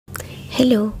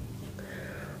Hello,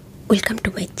 welcome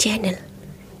to my channel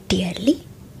Dearly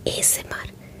ASMR.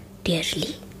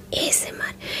 Dearly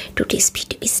ASMR. Today's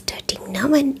video is starting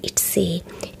now and it's a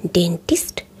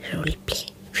dentist roleplay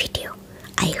video.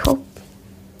 I hope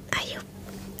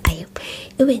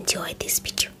you enjoy this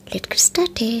video. Let's get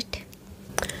started.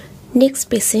 Next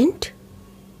patient.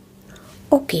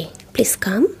 Okay, please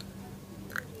come.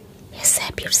 Yes,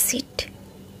 have your seat.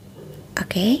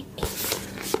 Okay.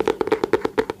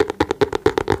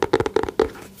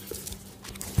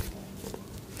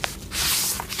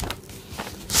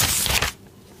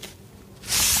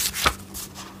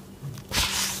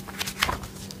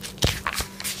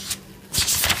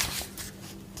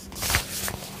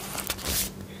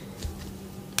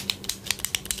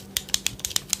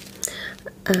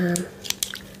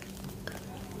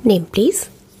 Name please.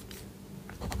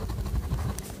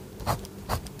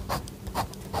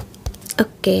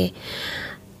 Okay,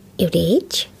 your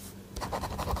age.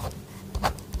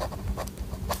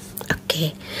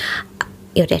 Okay,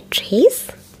 your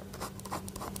address.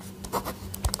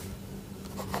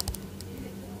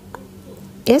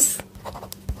 Yes.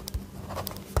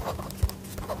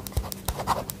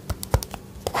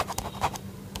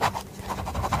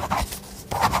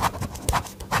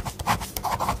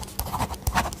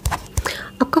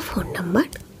 आपका phone number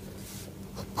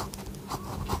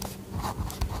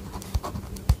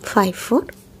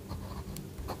 54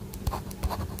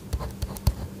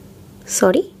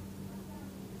 sorry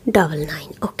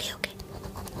 99. Okay okay.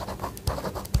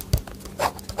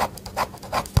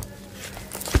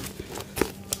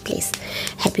 Please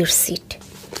have your seat.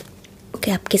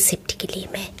 Okay, आपकी safety के लिए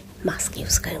मैं mask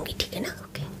use करूँगी, ठीक है ना? Okay.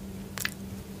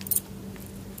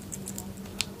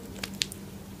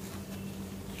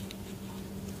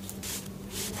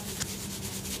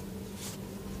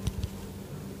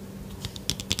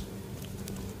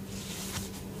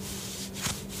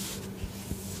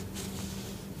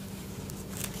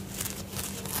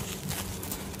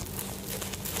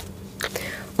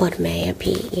 और मैं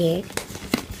अभी ये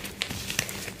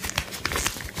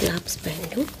ग्लव्स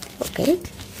पहन लूँ.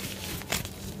 ओके.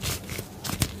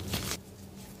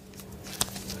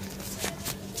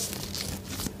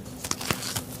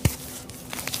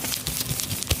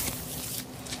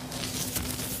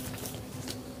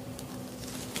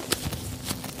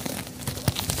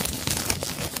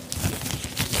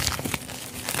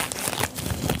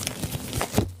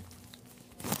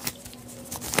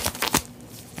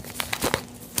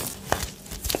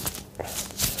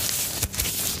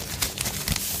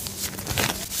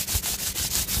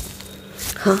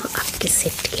 हाँ, आपके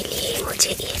सेफ्टी के लिए मुझे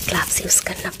ये ग्लव्स यूज़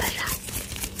करना पड़ रहा है.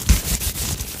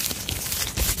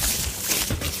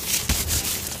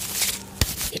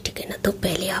 ठीक है ना? तो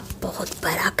पहले आप बहुत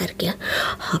बड़ा करके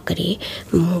हाँ करिए,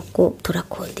 मुंह को थोड़ा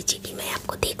खोल दीजिए कि मैं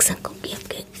आपको देख सकूँ कि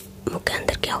आपके मुंह के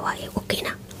अंदर क्या हुआ है. ओके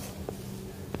ना?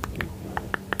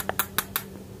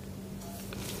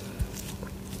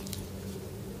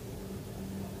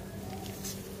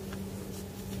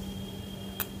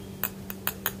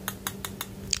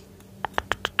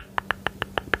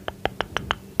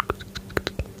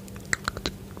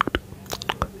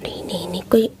 नहीं,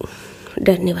 कोई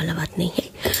डरने वाला बात नहीं है.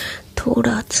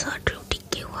 थोड़ा सा जो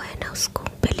टिके हुआ है ना, उसको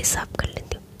पहले साफ कर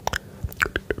लेती हूँ.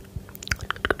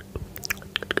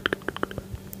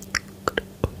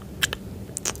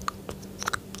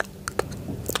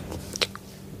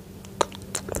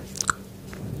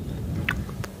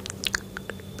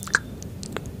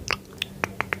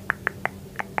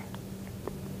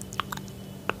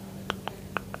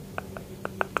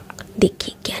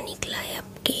 देखिए क्या निकला है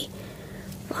आपके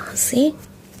वहाँ से.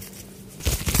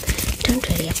 डोंट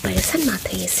वरी, आप परेशान मत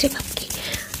होइए, सिर्फ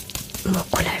आपके मुंह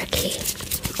खुला रखिए.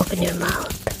 Open your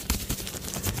mouth.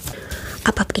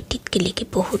 आप आपके टीथ के लिए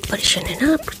बहुत परेशान है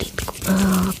ना. आपके टीथ को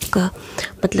आपका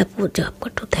मतलब वो जो आपका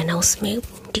टूथ है ना, उसमें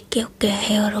टिके हो गया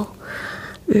है. और वो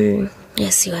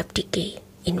यस, यू हैव टिके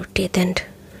in your teeth and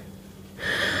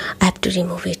I have to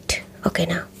remove it. Okay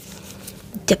ना?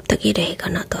 जब तक ये रहेगा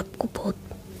ना तो आपको बहुत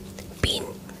पेन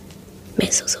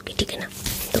महसूस होगी, ठीक है ना?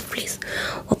 तो please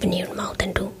open your mouth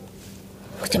and do.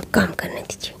 मुझे काम करने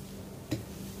दीजिए.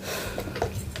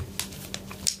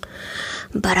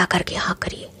 बड़ा करके हाँ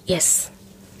करिए. यस.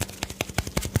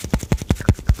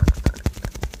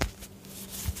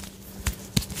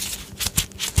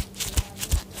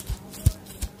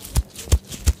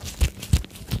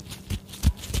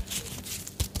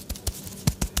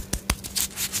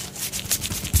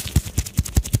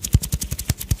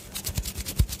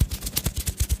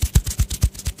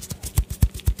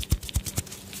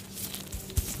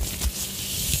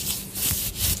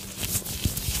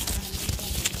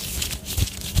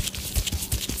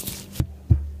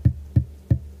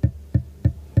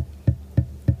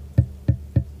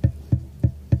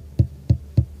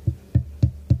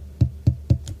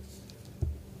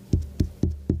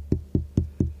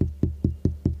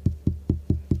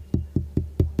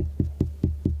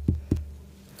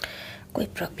 कोई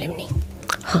प्रॉब्लम नहीं।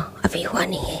 हाँ अभी हुआ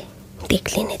नहीं है,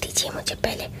 देख लेने दीजिए मुझे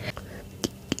पहले।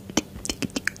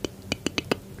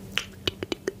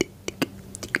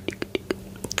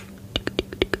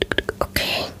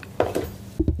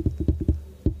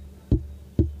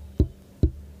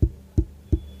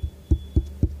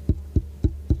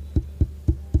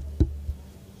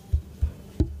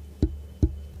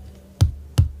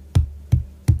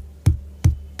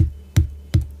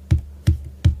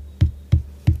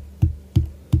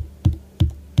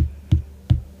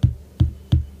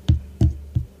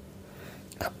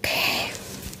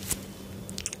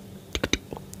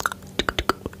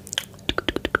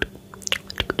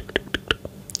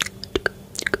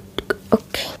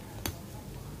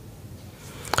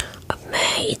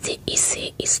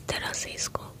 इसे इस तरह से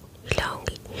इसको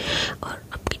हिलाऊंगी और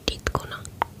आपकी टीथ को ना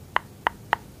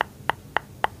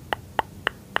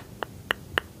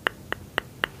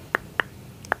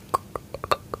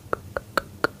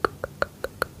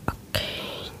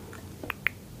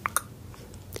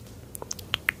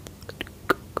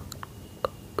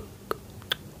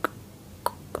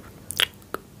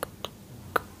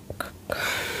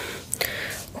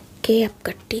ओके।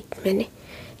 आपका टीथ मैंने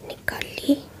निकाल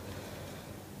ली।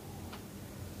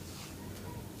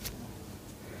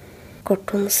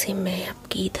 कॉटन से मैं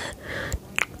आपकी इधर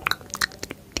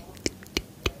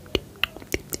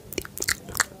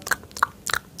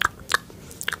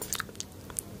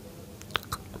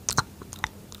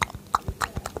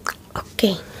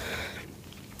ओके।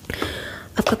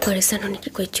 आपको परेशान होने की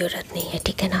कोई ज़रूरत नहीं है,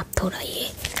 ठीक है ना। आप थोड़ा ये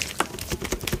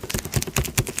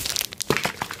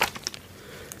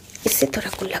इससे थोड़ा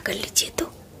कुल्ला कर लीजिए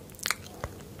तो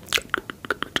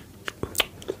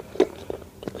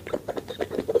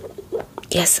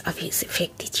यस। अभी इसे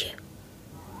फेंक दीजिए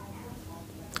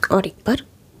और एक बार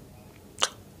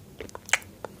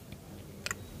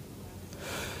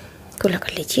कुल्ला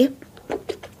कर लीजिए।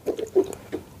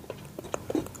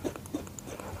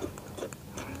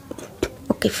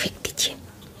 ओके फेंक दीजिए।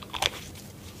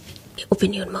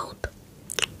 Open your mouth.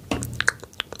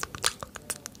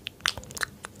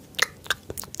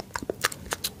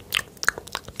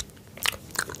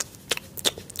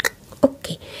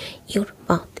 Okay your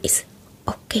mouth is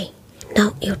okay. Now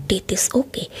your teeth is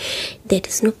okay. There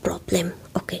is no problem.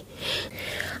 Okay.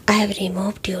 I have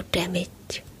removed your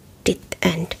damaged teeth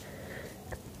and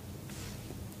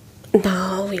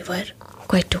now you are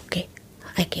quite okay,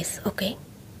 I guess. Okay.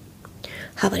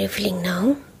 How are you feeling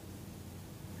now?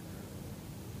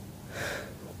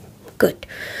 Good.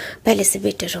 पहले से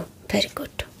better हो. Very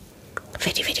good.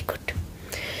 Very very good.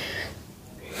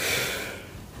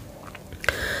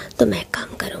 तो मैं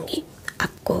काम करूँगी,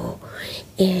 आपको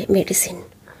ये medicine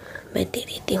मैं दे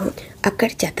देती हूँ। अगर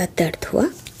ज़्यादा दर्द हुआ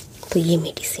तो ये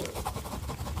मेडिसिन,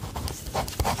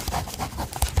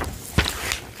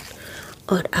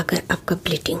 और अगर आपका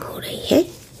ब्लीडिंग हो रही है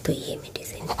तो ये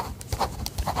मेडिसिन।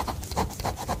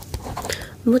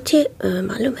 मुझे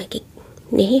मालूम है कि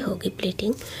नहीं होगी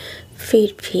ब्लीडिंग,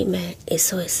 फिर भी मैं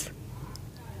SOS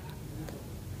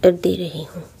दे रही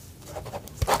हूँ।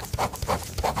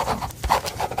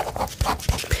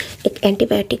 एक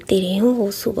एंटीबायोटिक दे रही हूँ, वो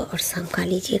सुबह और शाम खा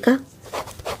लीजिएगा।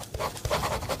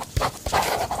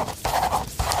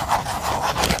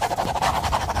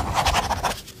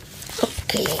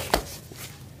 Okay.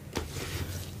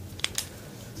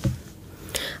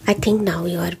 I think now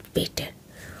you are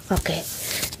better. Okay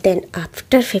then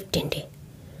after 15 day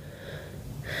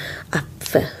आप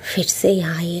फिर से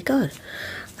यहाँ आइएगा और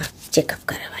आप चेकअप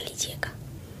करवा लीजिएगा।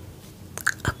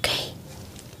 Okay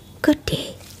good day.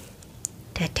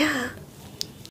 टाटा।